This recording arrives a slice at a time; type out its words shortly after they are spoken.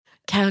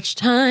Couch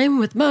time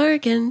with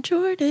Mark and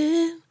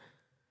Jordan.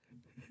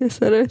 Is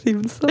that our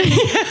theme song?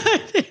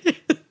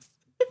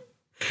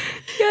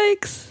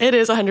 Yikes. It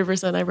is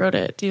 100%. I wrote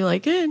it. Do you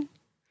like it?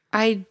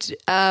 I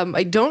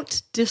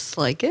don't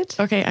dislike it.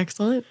 Okay,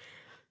 excellent.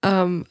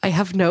 I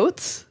have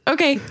notes.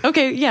 Okay,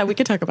 yeah, we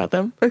can talk about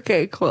them.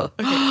 Okay, cool.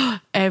 Okay.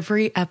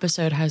 Every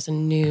episode has a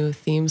new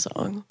theme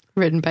song.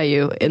 Written by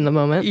you in the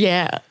moment.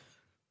 Yeah.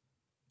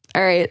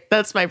 All right.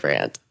 That's my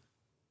brand.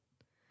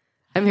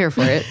 I'm here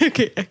for it.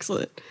 Okay,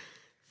 excellent.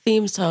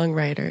 Theme song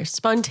writer.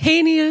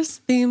 Spontaneous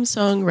theme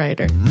song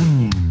writer.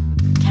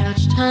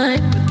 Couch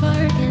time with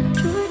Mark and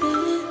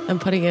Jordan. I'm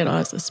putting it on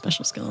as a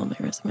special skill on my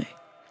resume.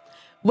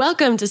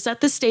 Welcome to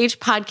Set the Stage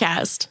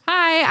podcast.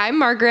 Hi, I'm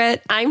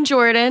Margaret. I'm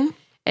Jordan.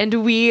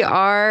 And we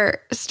are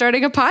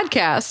starting a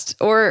podcast,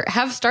 or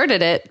have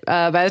started it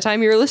by the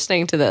time you're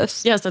listening to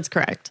this. Yes, that's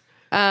correct.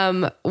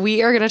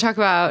 We are going to talk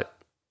about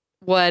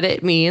what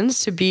it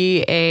means to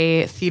be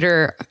a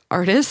theater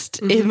artist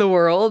in the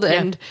world,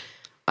 and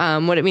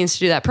what it means to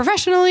do that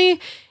professionally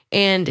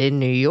and in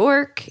New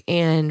York.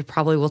 And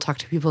probably we'll talk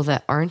to people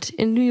that aren't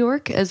in New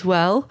York as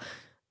well.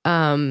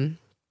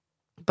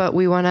 But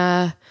we want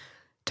to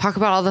talk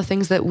about all the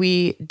things that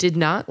we did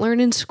not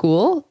learn in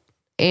school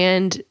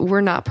and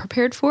we're not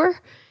prepared for,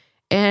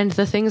 and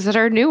the things that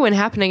are new and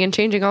happening and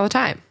changing all the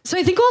time. So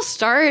I think we'll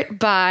start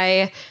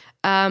by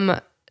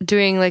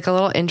doing like a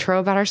little intro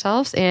about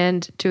ourselves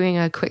and doing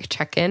a quick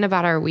check-in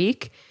about our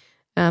week.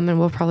 And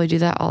we'll probably do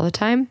that all the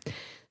time.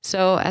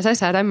 So as I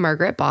said, I'm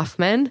Margaret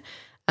Boffman,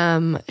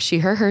 she,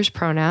 her, hers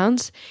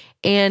pronouns,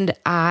 and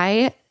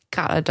I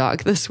got a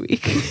dog this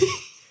week.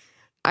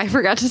 I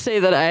forgot to say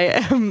that I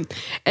am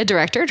a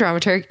director,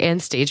 dramaturg,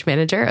 and stage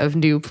manager of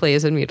new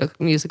plays and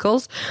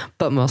musicals,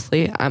 but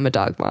mostly I'm a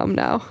dog mom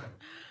now.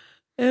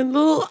 And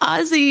little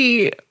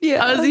Ozzy.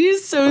 Yeah. Ozzy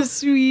is so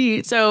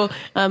sweet. So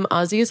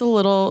Ozzy is a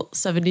little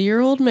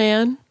 70-year-old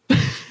man.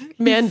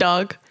 Man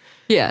dog.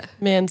 Yeah.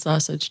 Man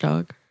sausage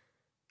dog.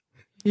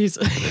 He's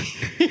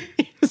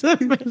a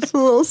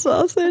little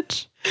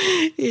sausage.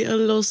 Yeah, a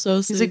little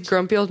sausage. He's a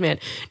grumpy old man.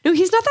 No,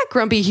 he's not that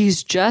grumpy. He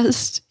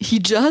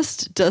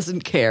just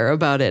doesn't care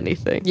about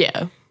anything.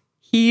 Yeah.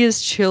 He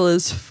is chill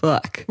as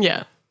fuck.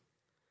 Yeah.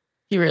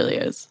 He really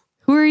is.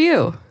 Who are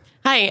you?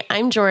 Hi,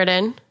 I'm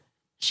Jordan.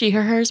 She,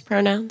 her, hers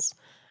pronouns.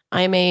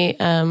 I'm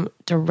a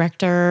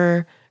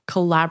director,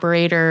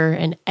 collaborator,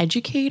 and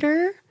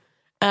educator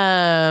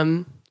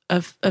of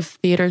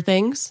theater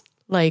things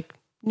like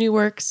new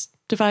works,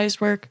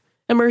 devised work,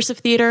 immersive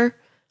theater,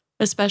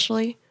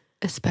 especially.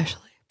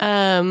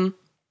 And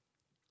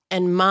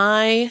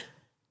my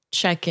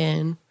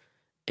check-in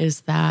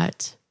is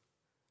that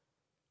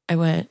I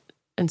went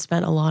and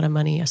spent a lot of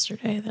money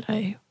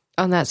yesterday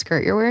On that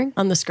skirt you're wearing?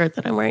 on the skirt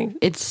that I'm wearing.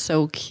 It's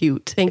so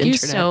cute. Thank you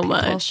Internet so people.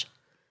 much.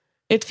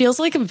 It feels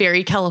like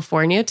very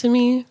California to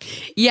me.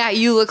 Yeah,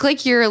 you look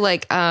like you're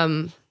like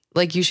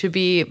you should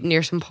be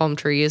near some palm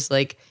trees,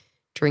 like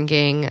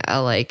drinking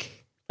a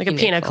like Like a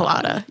pina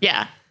colada.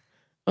 Yeah.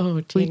 Oh,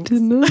 We jinx.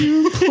 did not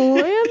even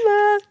plan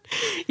that.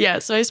 Yeah,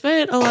 so I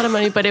spent a lot of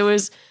money, but it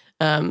was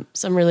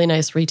some really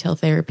nice retail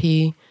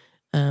therapy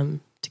to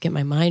get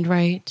my mind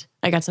right.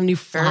 I got some new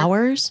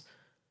flowers,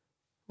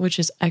 which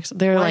is excellent.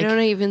 They're Why don't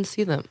I even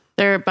see them?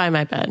 they're by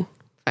my bed,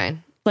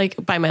 Fine. like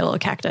by my little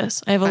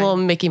cactus. I have a little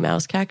Mickey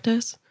Mouse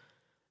cactus,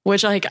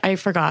 which like I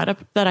forgot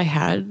that I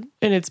had,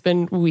 and it's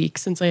been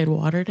weeks since I had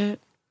watered it.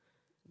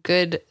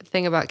 Good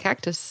thing about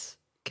cacti.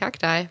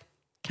 Cacti.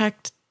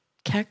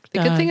 The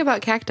good thing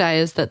about cacti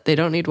is that they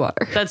don't need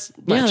water. That's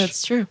much.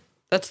 that's true.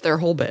 That's their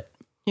whole bit.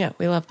 Yeah,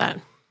 we love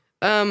that.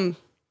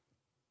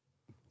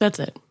 That's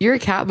it. You're a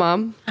cat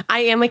mom. I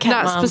am a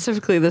cat Not mom.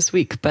 specifically this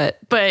week, but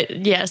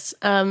Yes,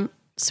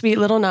 sweet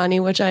little Nani,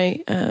 which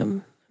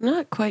I'm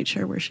not quite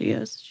sure where she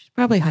is. She's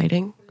probably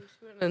hiding.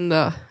 in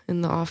the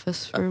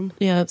office room.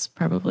 Yeah, that's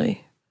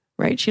probably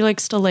right. She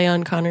likes to lay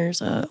on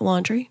Connor's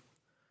laundry.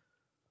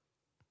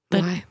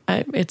 But Why?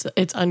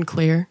 It's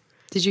unclear.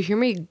 Did you hear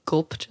me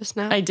gulp just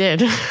now? I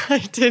did. I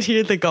did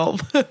hear the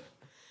gulp.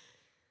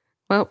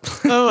 Well,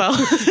 Oh well.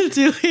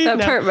 Too late that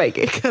now. part might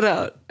get cut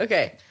out.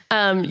 Okay.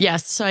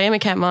 Yes, so I am a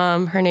cat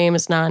mom. Her name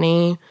is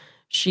Nani.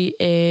 She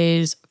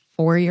is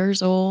 4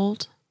 years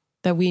old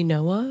that we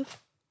know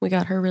of. We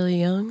got her really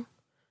young,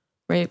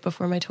 right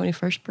before my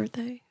 21st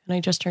birthday, and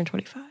I just turned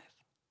 25.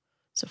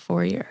 So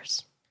 4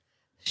 years.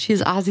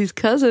 She's Ozzy's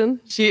cousin.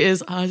 She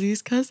is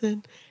Ozzy's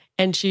cousin,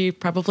 and she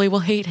probably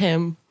will hate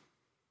him.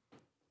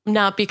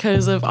 Not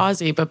because of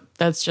Ozzy, but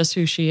that's just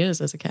who she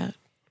is as a cat.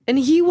 And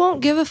he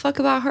won't give a fuck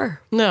about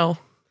her. No.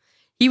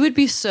 He would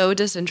be so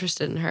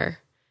disinterested in her.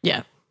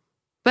 Yeah.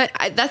 But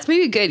that's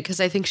maybe good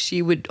because I think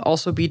she would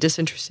also be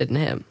disinterested in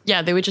him.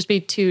 Yeah, they would just be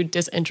two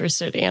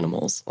disinterested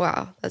animals.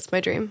 Wow, that's my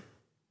dream.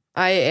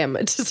 I am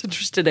a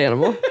disinterested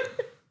animal.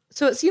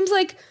 So it seems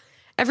like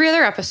every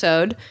other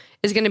episode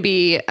is going to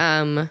be,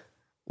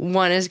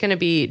 one is going to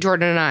be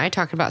Jordan and I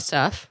talking about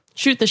stuff.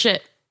 Shoot the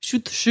shit.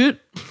 Shoot the shit.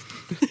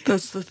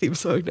 That's the theme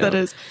song now. That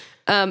is.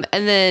 And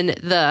then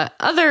the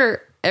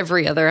other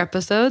every other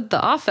episode, the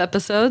off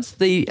episodes,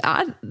 the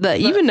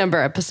even number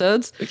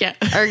episodes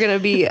are going to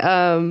be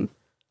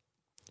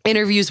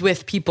interviews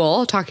with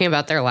people talking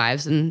about their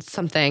lives and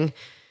something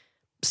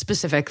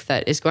specific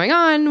that is going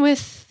on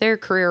with their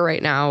career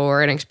right now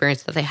or an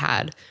experience that they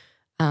had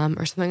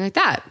or something like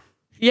that.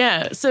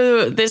 Yeah.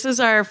 So this is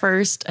our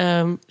first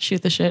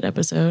shoot the shit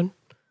episode.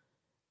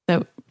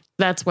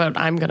 That's what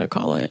I'm going to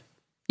call it.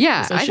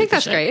 Yeah, So I shoot think the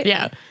that's shit. great.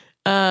 Yeah.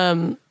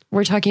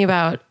 We're talking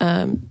about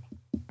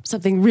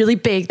something really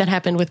big that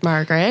happened with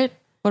Margaret.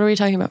 What are we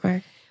talking about,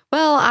 Mark?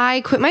 Well,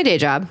 I quit my day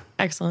job.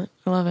 Excellent.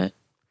 I love it.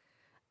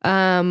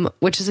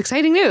 Which is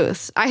exciting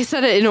news. I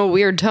said it in a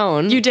weird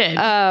tone. You did.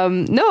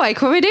 No, I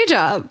quit my day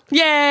job.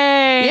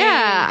 Yay!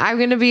 Yeah, I'm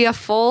going to be a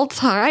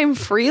full-time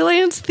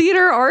freelance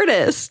theater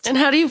artist. And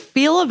how do you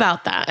feel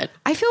about that?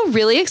 I feel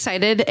really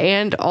excited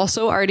and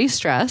also already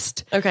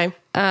stressed. Okay.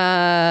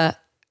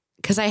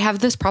 Because I have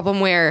this problem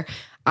where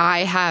I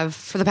have,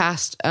 for the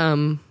past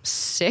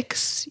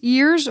 6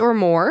 years or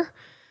more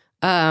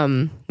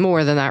than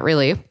that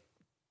really,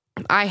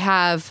 I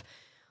have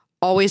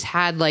always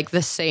had like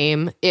the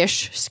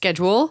same-ish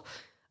schedule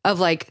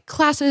of like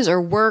classes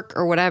or work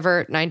or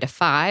whatever, 9 to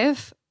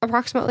 5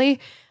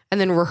 approximately,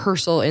 and then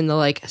rehearsal in the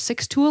like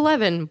 6 to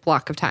 11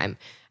 block of time,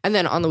 and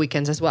then on the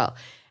weekends as well.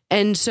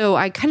 And so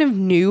I kind of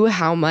knew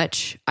how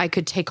much I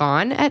could take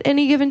on at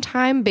any given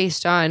time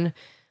based on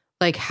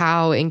like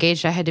how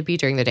engaged I had to be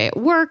during the day at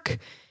work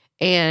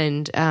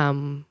and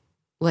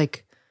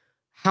like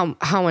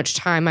how much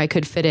time I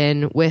could fit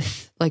in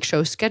with like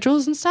show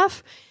schedules and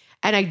stuff.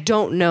 And I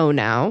don't know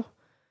now,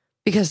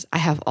 because I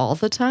have all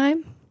the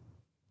time,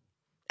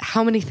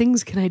 how many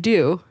things can I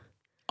do?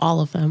 All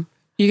of them.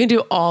 You can do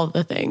all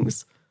the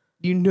things.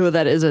 You know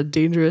that is a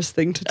dangerous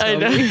thing to tell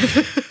me.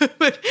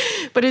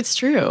 but it's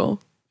true.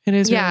 It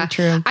is really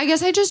true. I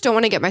guess I just don't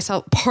want to get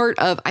myself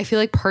I feel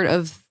like part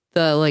of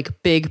the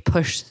like big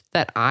push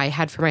that I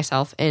had for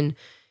myself in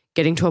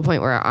getting to a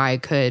point where I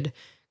could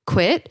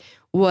quit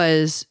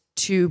was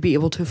to be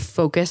able to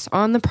focus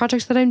on the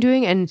projects that I'm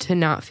doing and to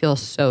not feel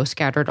so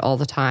scattered all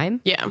the time.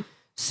 Yeah.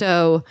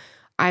 So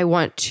I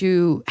want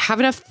to have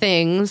enough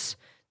things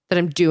that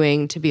I'm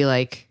doing to be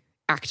like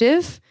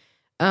active.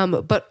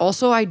 But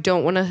also I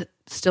don't want to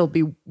still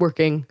be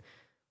working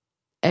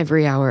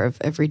every hour of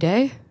every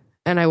day.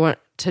 And I want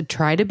to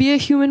try to be a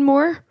human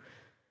more.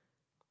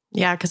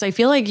 Yeah. Cause I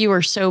feel like you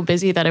were so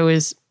busy that it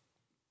was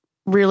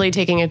really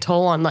taking a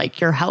toll on like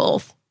your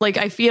health. Like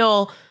I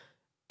feel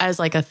as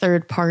like a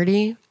third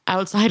party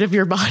outside of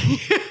your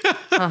body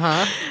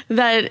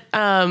that,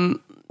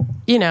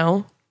 you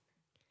know,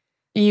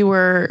 you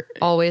were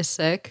always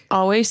sick,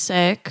 always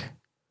sad,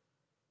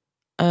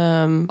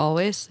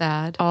 always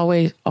sad,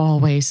 always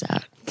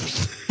sad,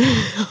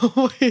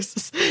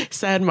 always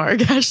sad Mark,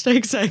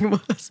 hashtag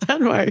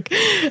sad Mark.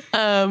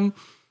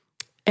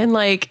 And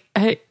like,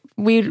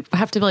 we'd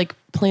have to like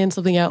plan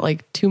something out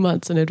like 2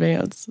 months in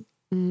advance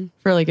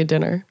for like a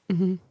dinner,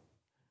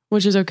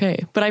 which is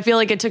okay. But I feel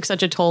like it took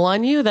such a toll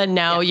on you that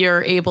now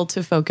you're able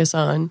to focus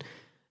on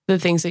the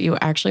things that you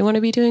actually want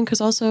to be doing. Cause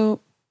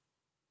also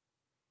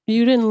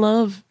you didn't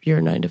love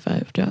your 9 to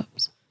 5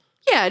 jobs.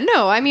 Yeah,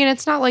 no, I mean,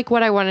 it's not like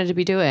what I wanted to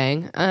be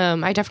doing.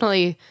 I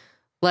definitely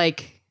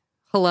like,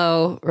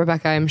 hello,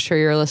 Rebecca, I'm sure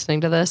you're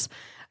listening to this.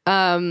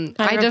 Hi,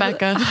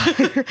 Rebecca.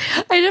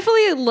 I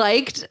definitely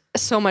liked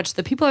so much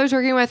the people I was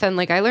working with, and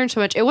like I learned so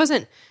much. It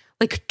wasn't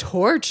like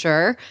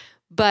torture,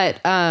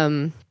 but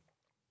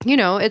you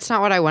know, it's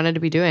not what I wanted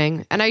to be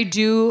doing. And I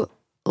do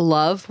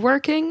love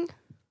working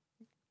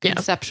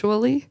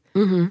conceptually.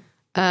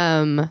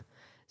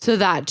 So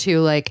that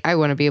too, like I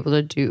want to be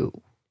able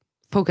to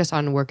focus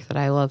on work that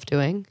I love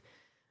doing,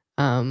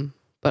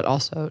 but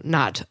also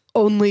not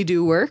only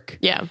do work.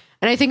 Yeah.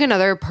 And I think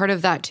another part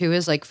of that too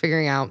is like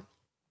figuring out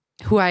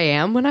who I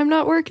am when I'm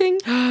not working.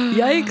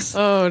 Yikes.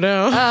 Oh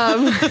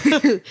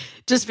no.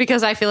 Just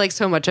because I feel like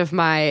so much of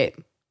I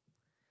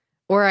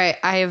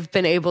have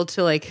been able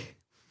to like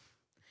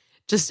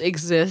just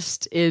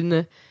exist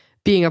in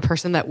being a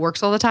person that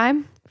works all the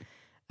time,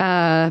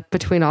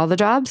 between all the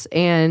jobs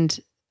and,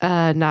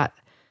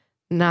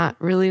 not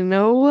really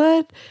know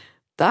what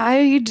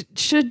I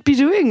should be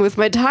doing with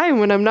my time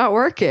when I'm not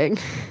working.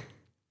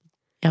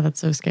 Yeah, that's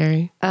so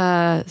scary.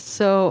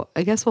 So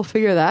I guess we'll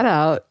figure that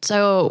out.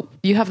 So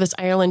you have this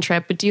Ireland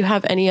trip, but do you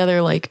have any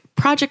other like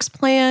projects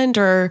planned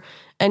or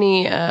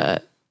any,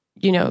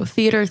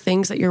 theater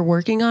things that you're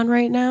working on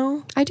right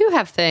now? I do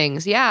have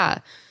things. Yeah.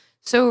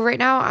 So right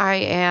now I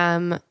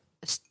am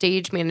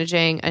stage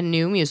managing a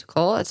new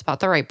musical. It's about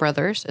the Wright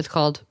brothers. It's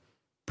called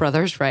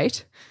Brothers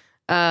Wright.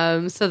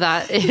 So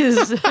that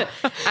is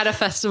at a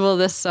festival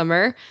this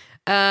summer.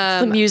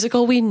 The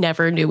musical we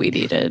never knew we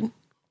needed.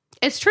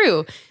 It's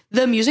true.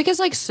 The music is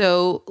like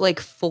so like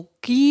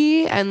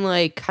folky and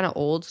like kind of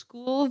old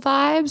school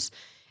vibes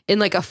in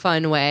like a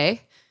fun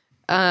way.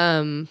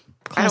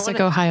 Classic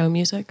Ohio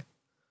music.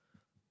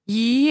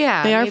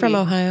 Yeah. They are from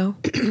Ohio,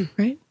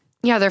 right?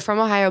 Yeah, they're from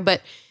Ohio,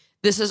 but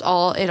it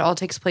all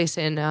takes place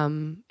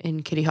in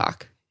Kitty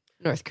Hawk,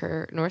 North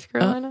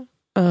Carolina.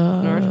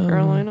 North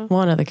Carolina?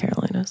 One of the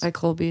Carolinas. By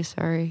Colby,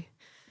 sorry.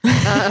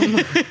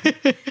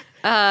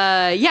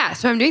 Yeah,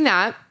 so I'm doing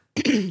that.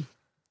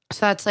 So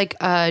that's like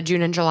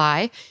June and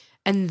July.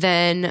 And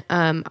then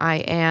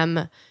I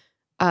am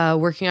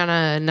working on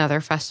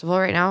another festival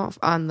right now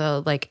on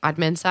the like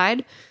admin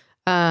side.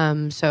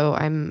 So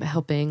I'm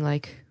helping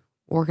like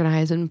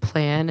organize and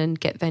plan and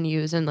get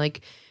venues and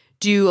like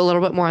do a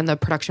little bit more on the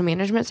production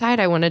management side.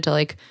 I wanted to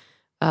like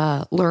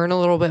learn a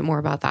little bit more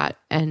about that.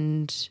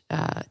 And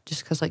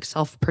just because like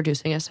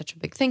self-producing is such a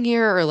big thing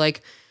here, or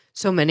like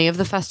so many of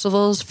the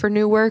festivals for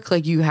new work,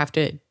 like you have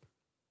to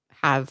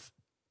have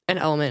an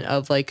element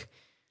of like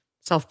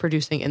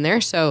self-producing in there.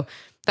 So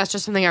that's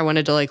just something I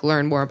wanted to like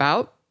learn more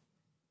about.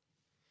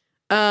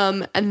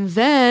 And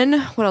then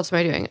what else am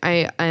I doing?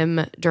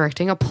 I'm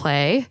directing a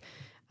play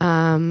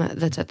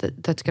that's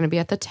going to be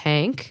at the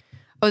Tank.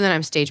 Oh, and then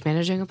I'm stage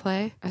managing a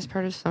play as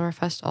part of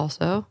Summerfest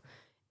also.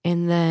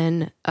 And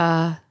then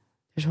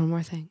there's one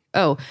more thing.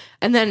 Oh,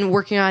 and then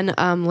working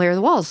on Layer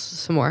the Walls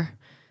some more.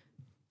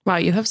 Wow,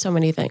 you have so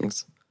many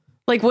things.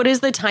 Like, what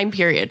is the time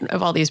period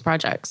of all these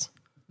projects?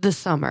 The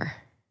summer.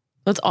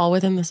 That's all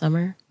within the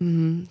summer?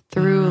 Mm-hmm.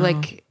 Through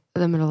like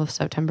the middle of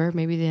September,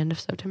 maybe the end of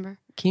September.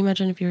 Can you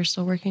imagine if you were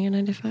still working at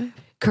 9 to 5?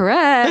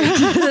 Correct.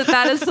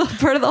 That is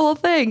part of the whole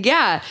thing.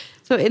 Yeah.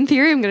 So in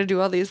theory, I'm going to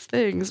do all these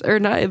things. Or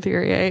not in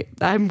theory.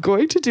 I'm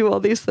going to do all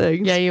these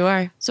things. Yeah, you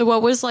are. So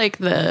what was like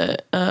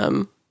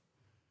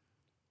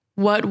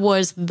what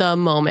was the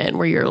moment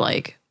where you're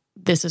like,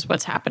 this is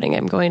what's happening.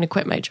 I'm going to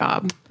quit my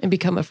job and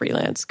become a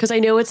freelance? Because I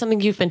know it's something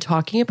you've been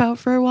talking about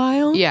for a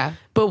while. Yeah.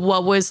 But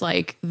what was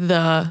like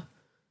the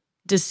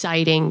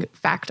deciding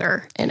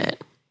factor in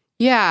it?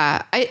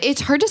 Yeah.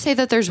 It's hard to say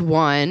that there's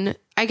one.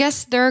 I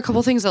guess there are a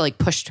couple things that like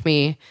pushed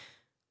me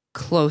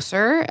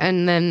closer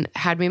and then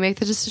had me make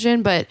the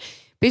decision. But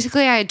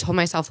basically I had told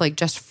myself like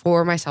just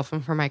for myself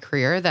and for my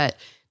career that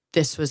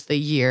this was the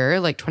year,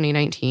 like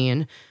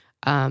 2019,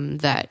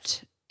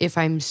 that if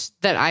I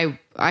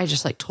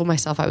just like told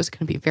myself I was going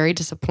to be very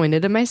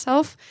disappointed in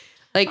myself.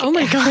 Like, oh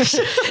my gosh,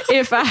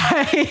 if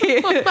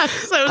that's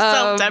so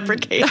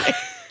self-deprecating.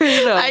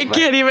 I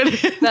can't even.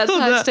 That's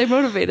how I stay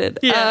motivated.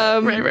 Yeah,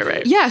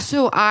 right. Yeah.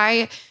 So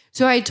I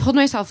told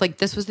myself like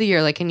this was the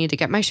year, like I need to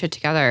get my shit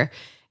together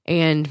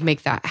and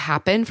make that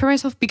happen for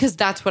myself because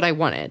that's what I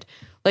wanted.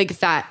 Like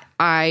that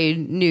I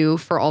knew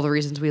for all the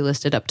reasons we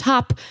listed up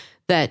top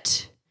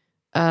that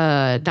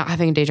not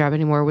having a day job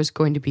anymore was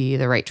going to be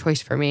the right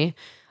choice for me.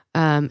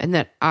 And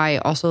that I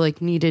also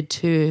like needed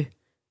to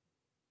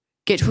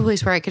get to a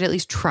place where I could at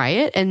least try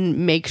it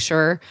and make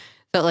sure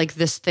that like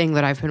this thing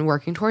that I've been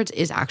working towards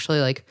is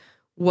actually like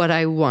what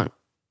I want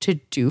to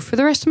do for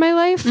the rest of my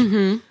life.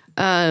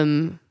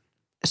 Mm-hmm.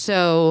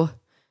 So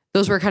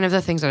those were kind of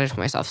the things that I told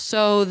myself.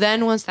 So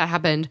then once that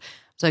happened, I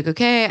was like,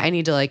 okay, I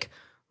need to like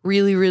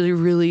really, really,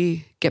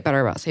 really get better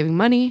about saving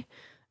money.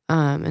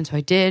 And so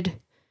I did.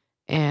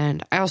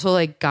 And I also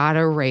like got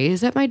a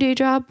raise at my day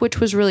job, which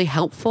was really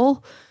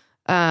helpful.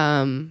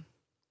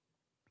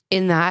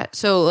 In that.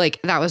 So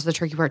like that was the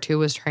tricky part too,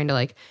 was trying to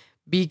like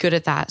be good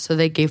at that. So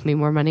they gave me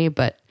more money,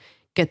 but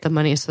get the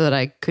money so that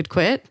I could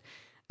quit.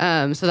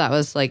 So that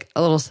was like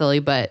a little silly,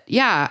 but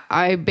yeah,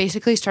 I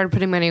basically started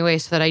putting money away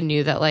so that I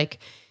knew that like,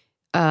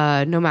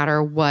 no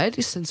matter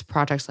what, since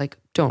projects like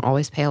don't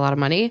always pay a lot of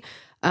money,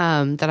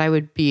 that I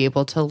would be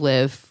able to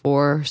live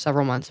for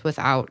several months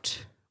without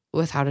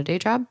a day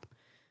job,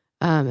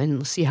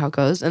 and see how it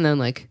goes. And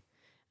then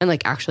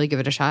actually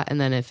give it a shot.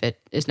 And then if it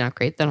is not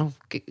great, then I'll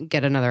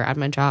get another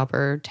admin job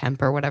or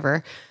temp or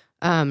whatever.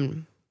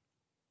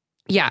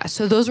 Yeah.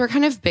 So those were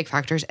kind of big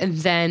factors. And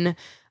then,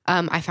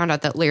 I found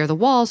out that Layer the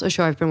Walls, a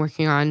show I've been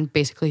working on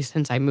basically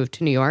since I moved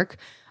to New York,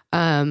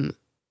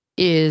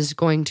 is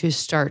going to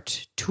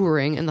start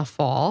touring in the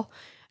fall.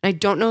 And I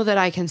don't know that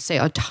I can say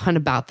a ton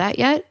about that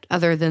yet,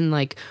 other than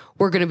like,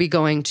 we're going to be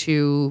going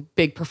to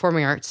big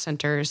performing arts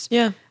centers,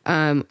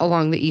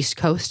 along the East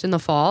Coast in the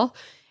fall.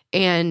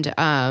 And,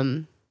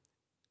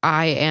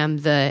 I am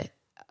the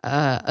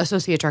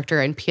associate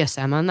director and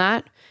PSM on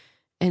that.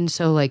 And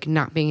so like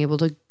not being able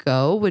to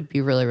go would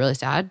be really, really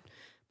sad.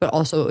 But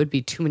also it would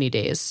be too many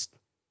days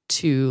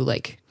to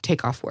like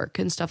take off work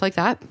and stuff like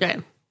that.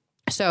 Yeah.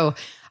 So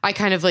I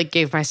kind of like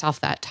gave myself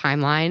that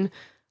timeline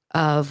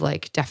of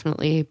like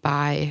definitely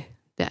by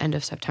the end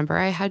of September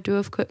I had to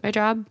have quit my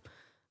job.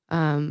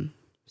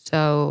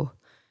 So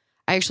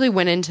I actually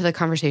went into the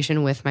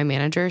conversation with my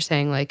manager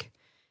saying like,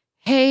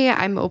 hey,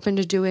 I'm open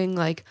to doing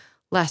like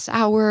less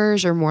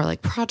hours or more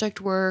like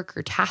project work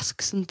or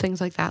tasks and things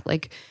like that,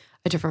 like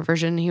a different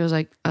version. He was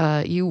like,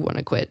 you want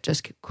to quit,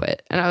 just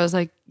quit. And I was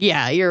like,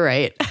 yeah, you're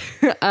right.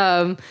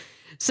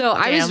 So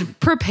I was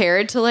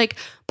prepared to like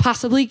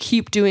possibly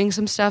keep doing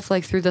some stuff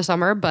like through the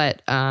summer,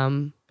 but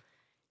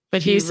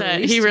he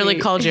said he really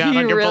called you out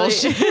on your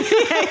bullshit.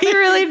 Yeah, he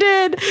really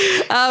did,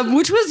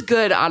 which was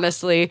good,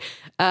 honestly.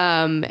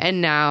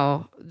 And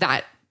now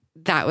that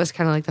was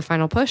kind of like the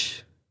final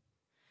push.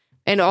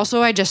 And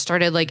also I just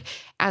started like,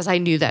 as I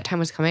knew that time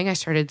was coming, I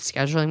started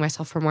scheduling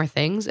myself for more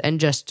things and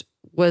just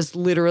was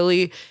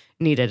literally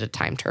needed a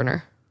time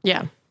turner.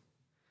 Yeah.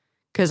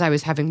 because I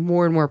was having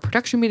more and more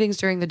production meetings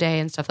during the day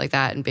and stuff like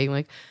that, and being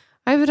like,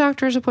 I have a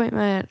doctor's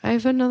appointment. I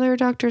have another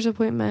doctor's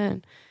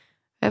appointment.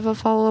 I have a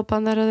follow-up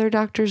on that other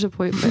doctor's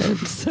appointment.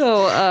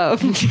 So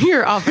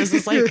your office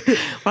is like,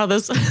 wow,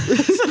 this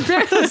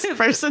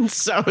person's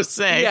so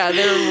sick. Yeah,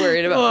 they were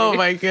worried about Oh me.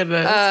 my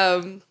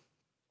goodness.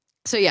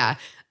 So yeah,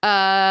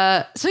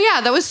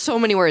 that was so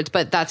many words,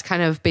 but that's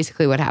kind of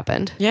basically what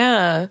happened.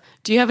 Yeah.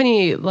 Do you have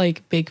any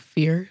like big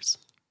fears?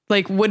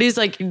 Like what is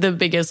like the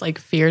biggest like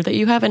fear that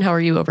you have and how are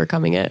you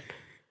overcoming it?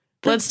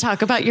 Let's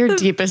talk about your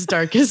deepest,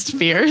 darkest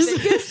fears.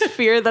 Biggest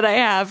fear that I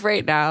have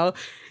right now.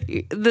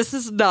 This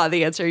is not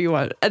the answer you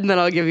want, and then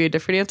I'll give you a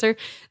different answer.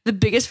 The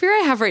biggest fear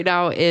I have right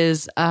now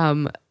is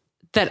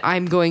that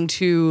I'm going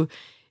to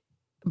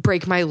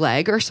break my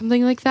leg or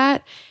something like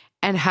that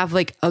and have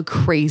like a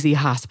crazy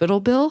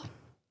hospital bill.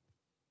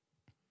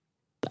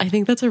 I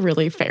think that's a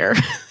really fair.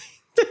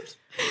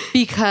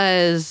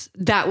 Because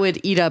that would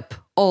eat up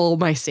all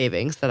my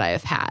savings that I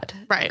have had.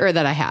 Right. Or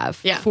that I have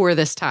for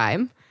this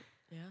time.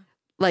 Yeah.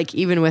 Like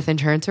even with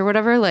insurance or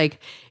whatever, like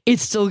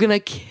it's still gonna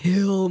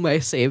kill my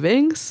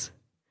savings.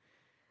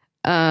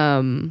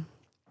 So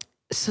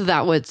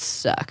that would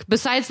suck.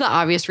 Besides the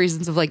obvious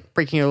reasons of like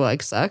breaking your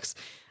leg sucks.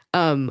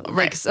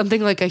 Like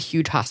something like a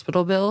huge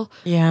hospital bill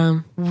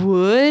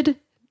would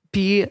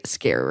be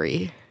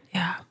scary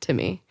to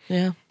me.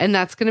 Yeah. And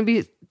that's going to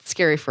be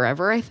scary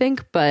forever, I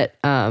think. But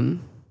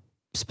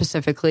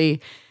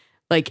specifically,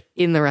 like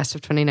in the rest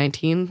of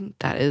 2019,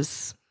 that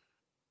is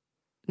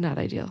not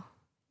ideal.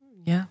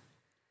 Yeah.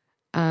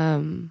 Yeah,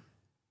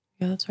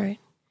 that's right.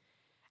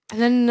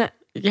 And then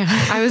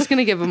I was going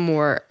to give a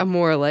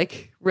more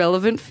like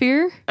relevant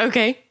fear.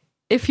 Okay.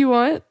 If you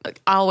want.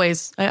 I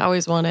always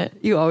want it.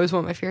 You always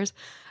want my fears.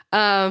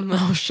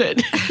 Oh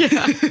shit.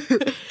 Yeah.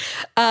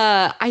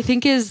 I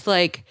think is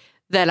like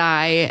that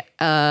I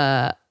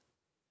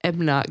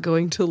am not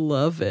going to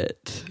love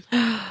it.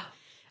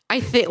 I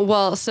think,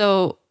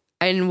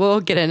 and we'll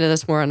get into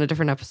this more on a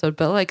different episode,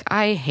 but like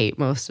I hate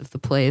most of the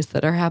plays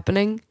that are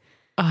happening.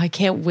 Oh, I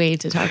can't wait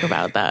to talk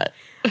about that.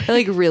 I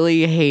like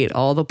really hate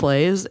all the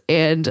plays.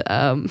 And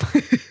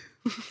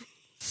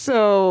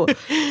so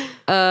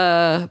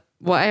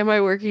why am I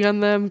working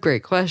on them?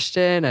 Great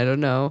question. I don't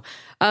know.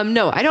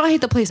 No, I don't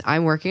hate the plays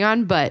I'm working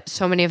on, but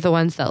so many of the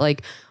ones that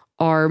like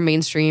are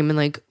mainstream and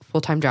like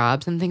full-time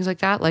jobs and things like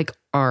that, like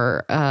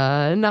are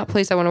not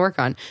plays I want to work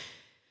on.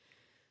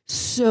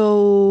 So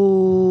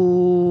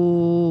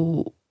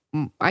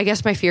I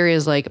guess my fear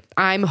is like,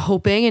 I'm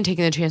hoping and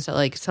taking the chance that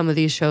like some of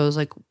these shows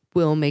like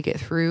will make it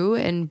through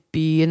and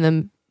be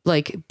in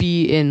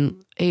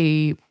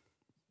a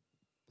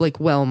like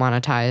well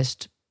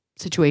monetized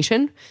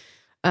situation.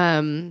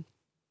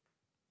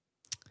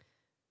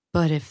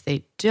 But if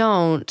they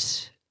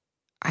don't,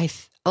 I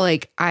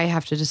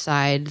have to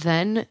decide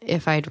then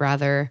if I'd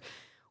rather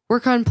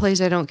work on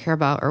plays I don't care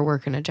about or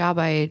work in a job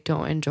I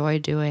don't enjoy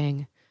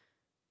doing,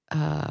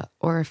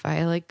 or if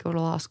I like go to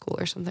law school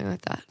or something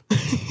like that.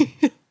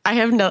 I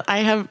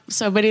have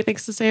so many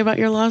things to say about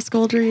your law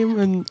school dream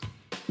and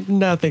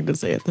nothing to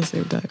say at the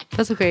same time.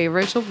 That's okay.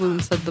 Rachel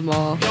Bloom said them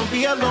all.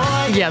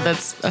 Yeah,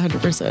 that's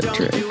 100%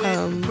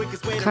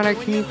 true. Connor,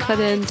 can you cut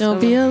in? Don't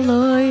be a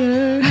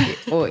lawyer.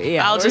 Oh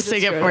yeah, I'll just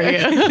sing it for you.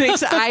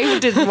 Thanks. I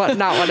did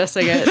not want to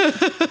sing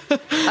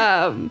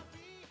it.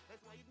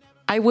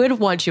 I would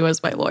want you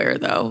as my lawyer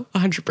though,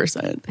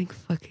 100%. Thank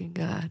fucking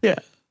God. Yeah.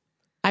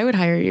 I would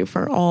hire you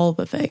for all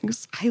the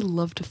things. I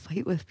love to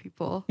fight with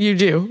people. You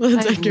do. I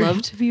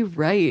love to be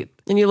right.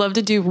 And you love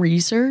to do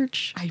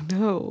research. I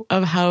know.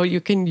 Of how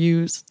you can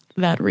use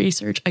that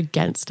research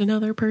against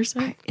another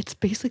person. It's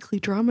basically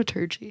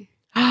dramaturgy.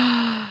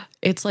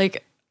 It's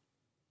like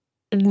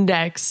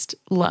next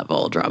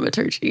level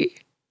dramaturgy.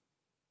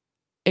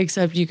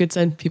 Except you could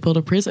send people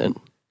to prison.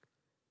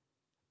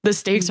 The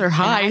stakes are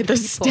high. The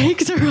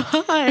stakes are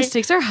high. The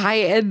stakes are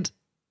high, and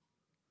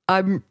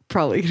I'm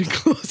probably going to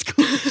close.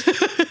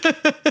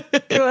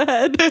 Go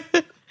ahead.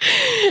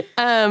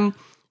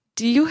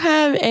 Do you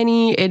have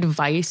any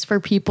advice for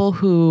people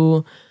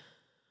who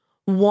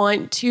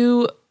want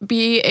to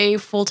be a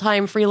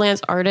full-time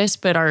freelance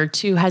artist but are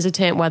too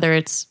hesitant, whether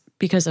it's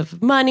because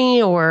of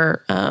money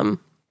or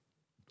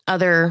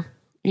other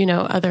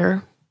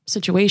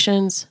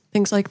situations,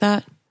 things like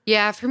that?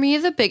 Yeah, for me,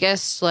 the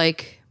biggest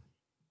like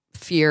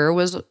fear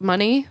was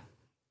money.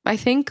 I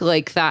think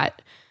like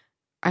that.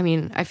 I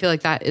mean, I feel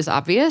like that is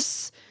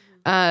obvious.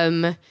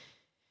 And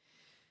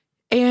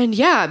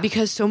yeah,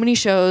 because so many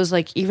shows,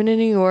 like even in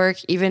New York,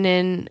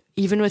 even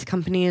with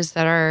companies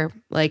that are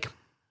like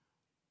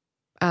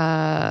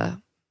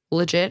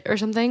legit or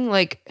something,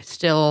 like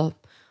still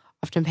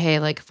often pay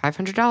like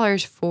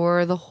 $500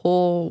 for the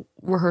whole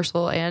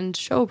rehearsal and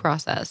show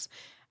process.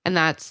 And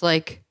that's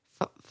like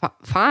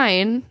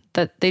fine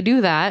that they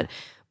do that,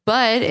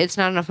 but it's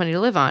not enough money to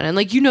live on. And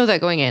like, you know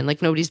that going in,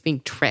 like nobody's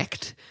being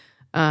tricked.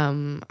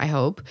 I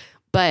hope,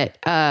 but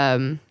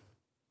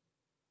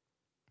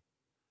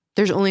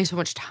there's only so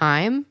much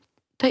time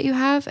that you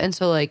have. And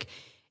so like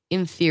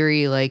in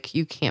theory, like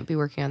you can't be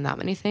working on that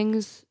many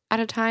things at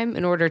a time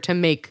in order to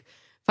make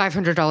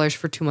 $500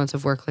 for 2 months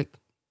of work like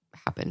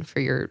happen for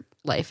your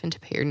life and to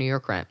pay your New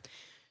York rent.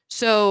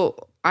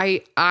 So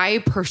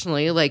I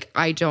personally, like,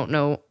 I don't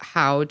know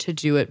how to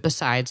do it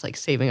besides like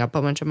saving up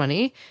a bunch of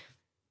money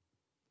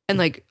and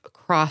like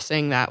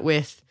crossing that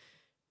with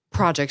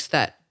projects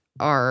that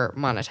are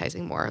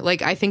monetizing more.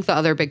 Like, I think the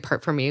other big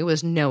part for me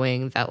was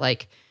knowing that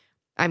like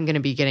I'm going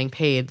to be getting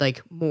paid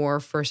like more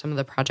for some of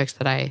the projects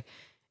that I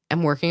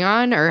am working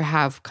on or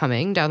have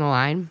coming down the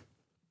line.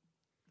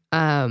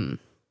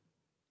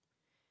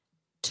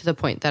 To the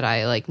point that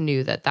I like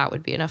knew that that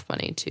would be enough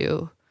money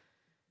to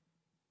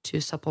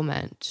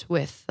supplement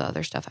with the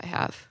other stuff I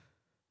have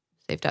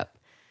saved up.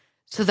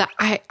 So that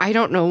I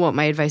don't know what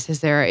my advice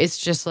is there. It's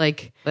just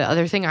like the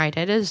other thing I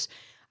did is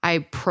I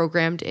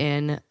programmed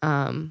in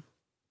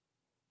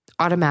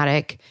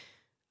automatic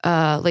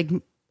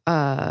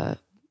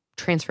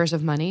transfers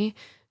of money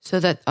so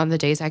that on the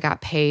days I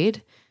got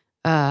paid,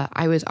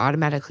 I was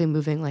automatically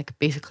moving like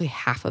basically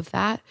half of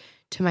that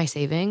to my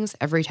savings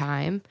every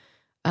time.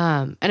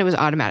 And it was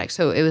automatic.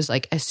 So it was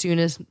like as soon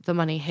as the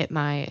money hit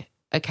my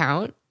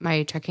account,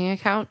 my checking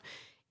account,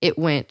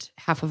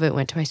 half of it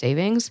went to my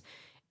savings.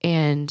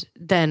 And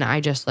then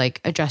I just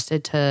like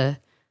adjusted to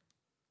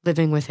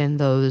living within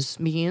those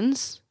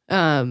means,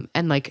 and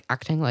like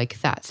acting like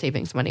that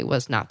savings money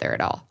was not there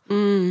at all.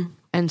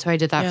 And so I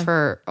did that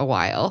for a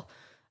while.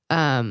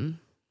 And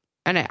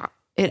it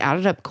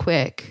added up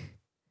quick.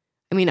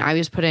 I mean, I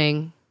was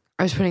putting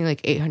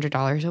like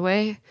 $800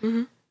 away,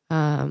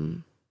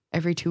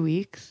 every 2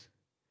 weeks.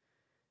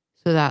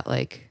 So that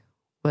like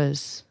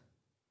was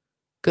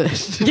good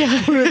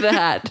for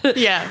that.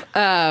 Yeah.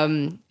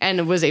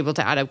 And was able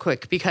to add up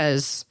quick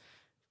because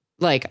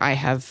like I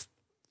have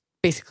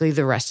basically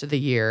the rest of the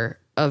year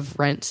of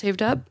rent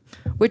saved up,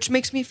 which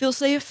makes me feel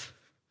safe.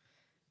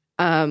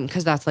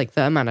 Cause that's like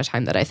the amount of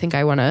time that I think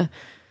I want to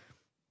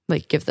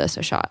like give this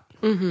a shot.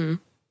 Mm-hmm.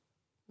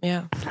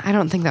 Yeah. I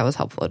don't think that was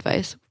helpful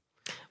advice.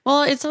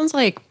 Well, it sounds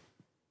like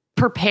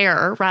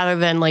prepare rather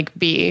than like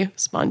be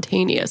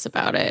spontaneous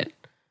about it.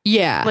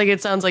 Yeah. Like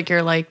it sounds like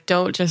you're like,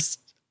 don't just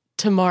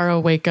tomorrow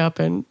wake up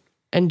and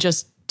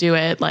just do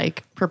it.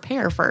 Like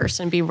prepare first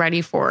and be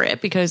ready for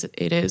it because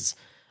it is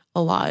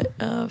a lot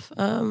of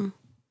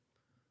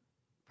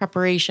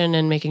preparation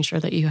and making sure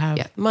that you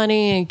have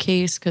money in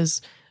case,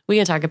 because we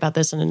can talk about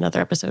this in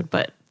another episode,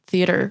 but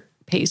theater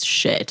pays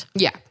shit.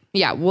 Yeah.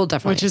 Yeah, we'll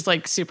definitely. Which is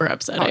like super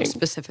upsetting. Talk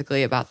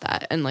specifically about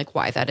that and like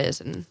why that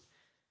is and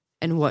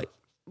what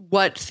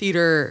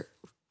theater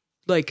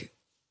like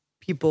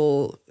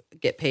people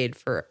get paid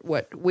for,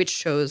 which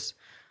shows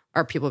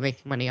are people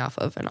making money off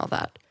of and all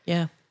that.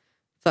 Yeah.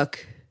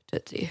 Fuck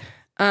Tootsie.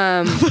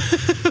 Fuck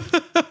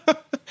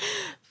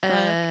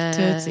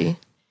Tootsie.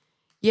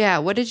 Yeah,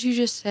 what did you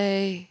just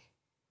say?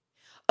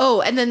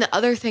 Oh, and then the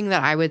other thing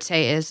that I would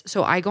say is,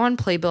 so I go on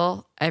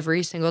Playbill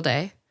every single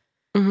day.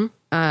 Mm-hmm.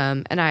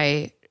 And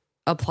I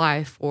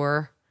apply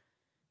for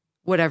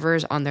whatever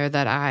is on there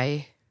that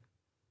I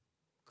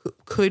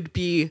could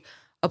be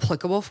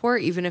applicable for,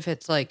 even if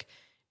it's like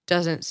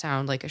doesn't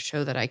sound like a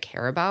show that I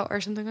care about or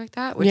something like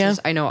that, which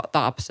is, I know, the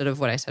opposite of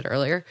what I said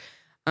earlier.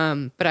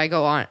 But I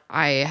got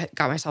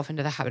myself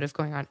into the habit of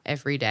going on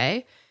every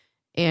day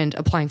and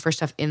applying for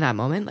stuff in that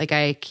moment. Like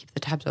I keep the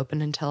tabs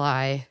open until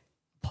I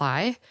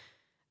apply,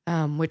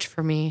 which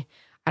for me,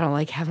 I don't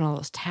like having all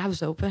those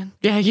tabs open.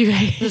 Yeah,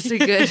 it's a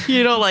good.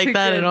 You don't like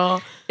that at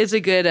all. It's a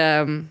good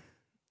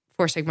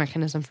forcing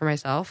mechanism for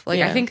myself. Like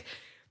I think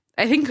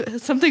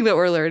something that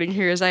we're learning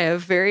here is I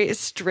have very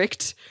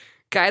strict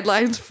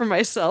guidelines for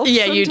myself.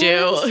 Yeah, sometimes. You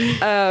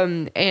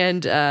do.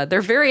 And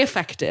they're very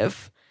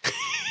effective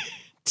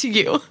to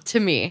you, to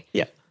me.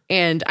 Yeah,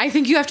 and I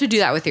think you have to do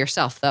that with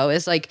yourself, though.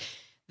 Is like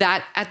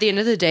that at the end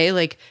of the day,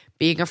 like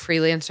being a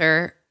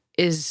freelancer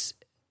is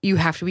you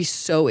have to be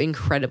so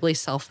incredibly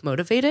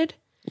self-motivated.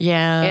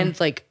 Yeah. And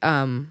like,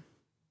 not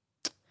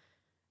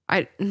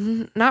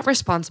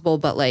responsible,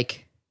 but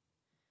like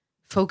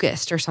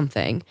focused or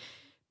something,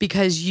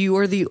 because you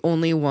are the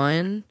only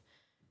one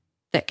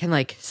that can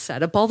like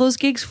set up all those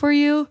gigs for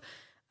you.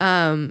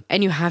 And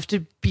you have to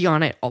be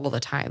on it all the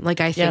time.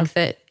 Like, I think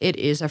that it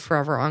is a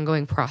forever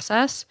ongoing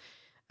process.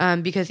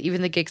 Because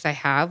even the gigs I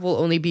have will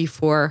only be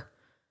for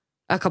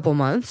a couple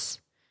months.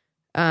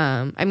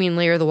 I mean,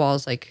 Layer the Wall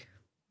is like,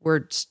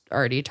 we're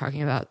already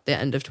talking about the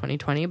end of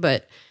 2020,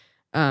 but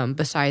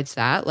besides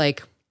that,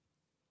 like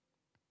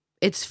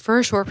it's for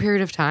a short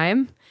period of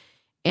time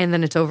and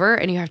then it's over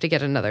and you have to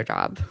get another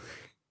job.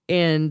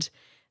 And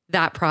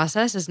that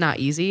process is not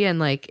easy. And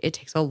like, it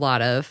takes a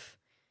lot of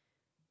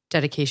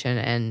dedication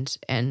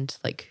and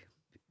like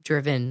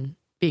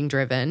being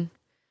driven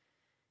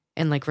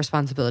and like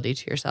responsibility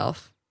to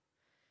yourself.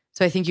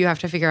 So I think you have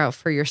to figure out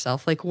for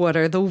yourself, like, what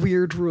are the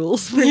weird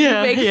rules that you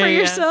make for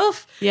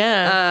yourself?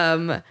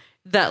 Yeah.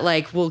 That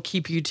like will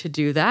keep you to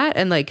do that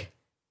and like,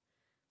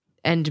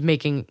 and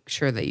making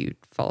sure that you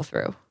follow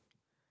through.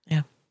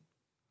 Yeah.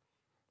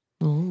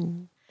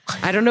 Ooh.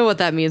 I don't know what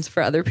that means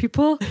for other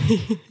people.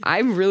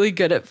 I'm really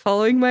good at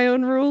following my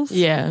own rules.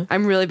 Yeah.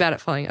 I'm really bad at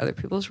following other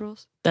people's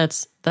rules.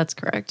 That's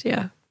correct.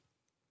 Yeah.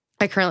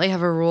 I currently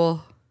have a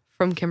rule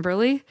from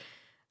Kimberly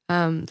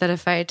that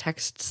if I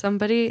text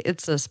somebody,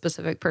 it's a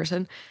specific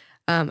person,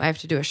 I have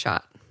to do a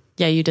shot.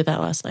 Yeah, you did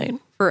that last night.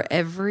 For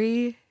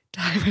every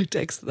time I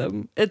text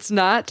them. It's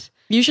not...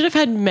 You should have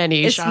had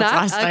many shots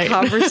last night. It's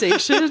not a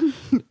conversation.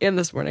 And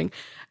this morning.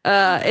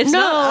 It's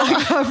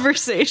not a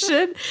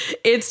conversation.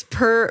 It's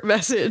per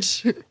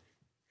message.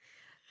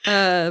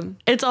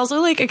 It's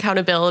also like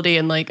accountability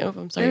and like, oh,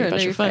 I'm sorry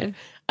about your foot.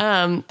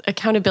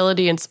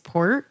 Accountability and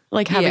support,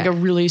 like having a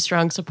really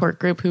strong support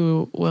group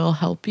who will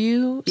help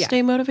you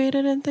stay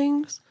motivated and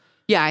things.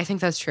 Yeah, I think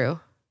that's true.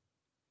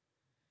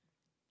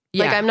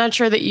 Like, I'm not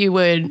sure that you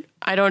would,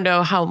 I don't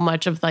know how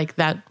much of like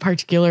that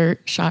particular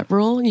shot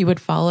rule you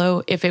would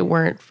follow if it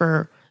weren't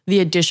for the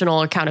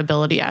additional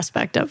accountability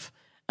aspect of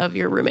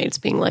your roommates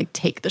being like,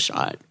 take the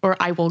shot or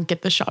I will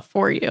get the shot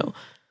for you.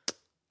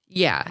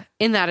 Yeah.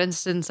 In that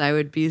instance, I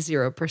would be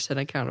 0%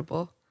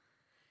 accountable.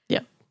 Yeah.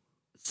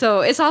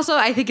 So it's also,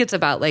 I think it's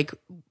about like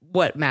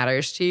what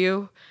matters to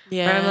you.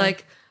 Yeah. Where I'm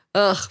like,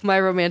 ugh, my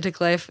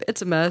romantic life,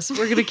 it's a mess.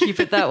 We're going to keep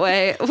it that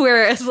way.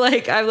 Whereas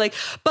like, I'm like,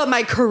 but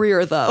my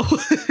career though.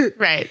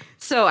 Right.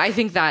 So I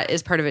think that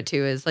is part of it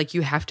too, is like,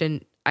 you have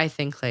to, I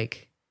think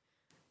like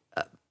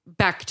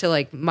back to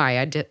like my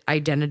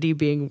identity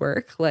being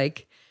work,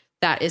 like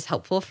that is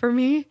helpful for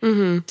me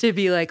to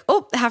be like,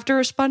 oh, I have to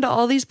respond to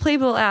all these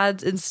Playbill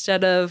ads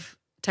instead of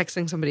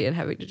texting somebody and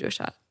having to do a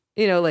shot,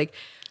 you know, like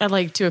at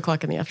like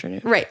 2:00 in the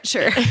afternoon. Right.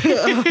 Sure.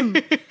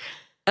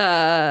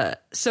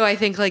 So I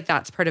think like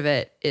that's part of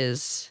it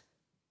is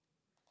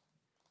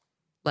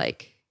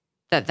like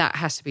that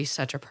has to be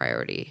such a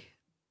priority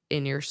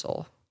in your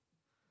soul.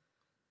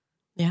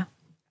 Yeah.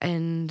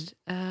 And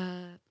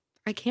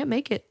I can't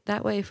make it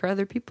that way for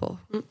other people.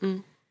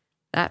 Mm-mm.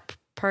 That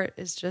part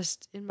is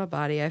just in my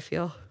body, I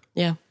feel.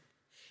 Yeah.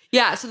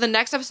 Yeah. So the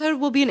next episode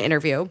will be an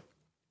interview.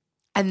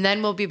 And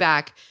then we'll be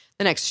back.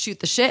 The next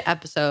Shoot the Shit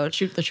episode.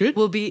 Shoot the Shit?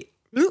 Will be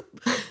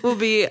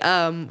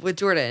with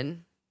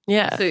Jordan.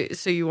 Yeah.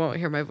 So you won't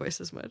hear my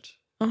voice as much.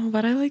 Oh,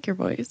 but I like your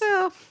voice.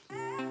 Yeah.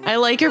 I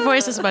like your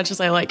voice as much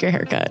as I like your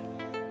haircut.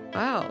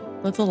 Wow.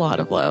 That's a lot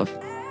of love.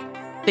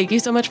 Thank you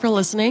so much for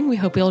listening. We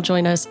hope you'll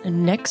join us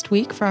next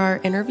week for our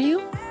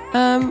interview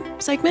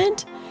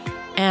segment.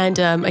 And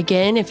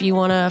again, if you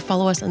want to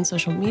follow us on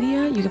social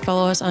media, you can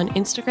follow us on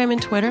Instagram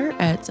and Twitter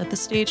at Set the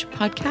Stage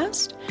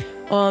Podcast.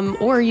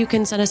 Or you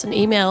can send us an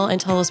email and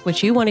tell us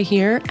what you want to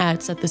hear at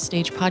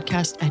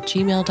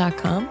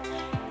setthestagepodcast@gmail.com.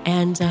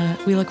 And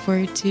we look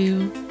forward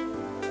to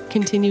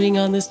continuing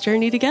on this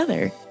journey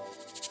together.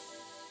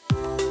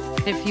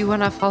 If you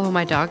want to follow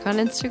my dog on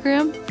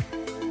Instagram,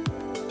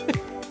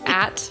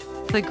 at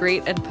the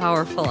Great and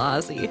Powerful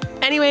Ozzy.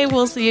 Anyway,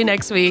 we'll see you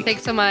next week.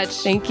 Thanks so much.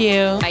 Thank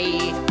you.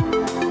 Bye.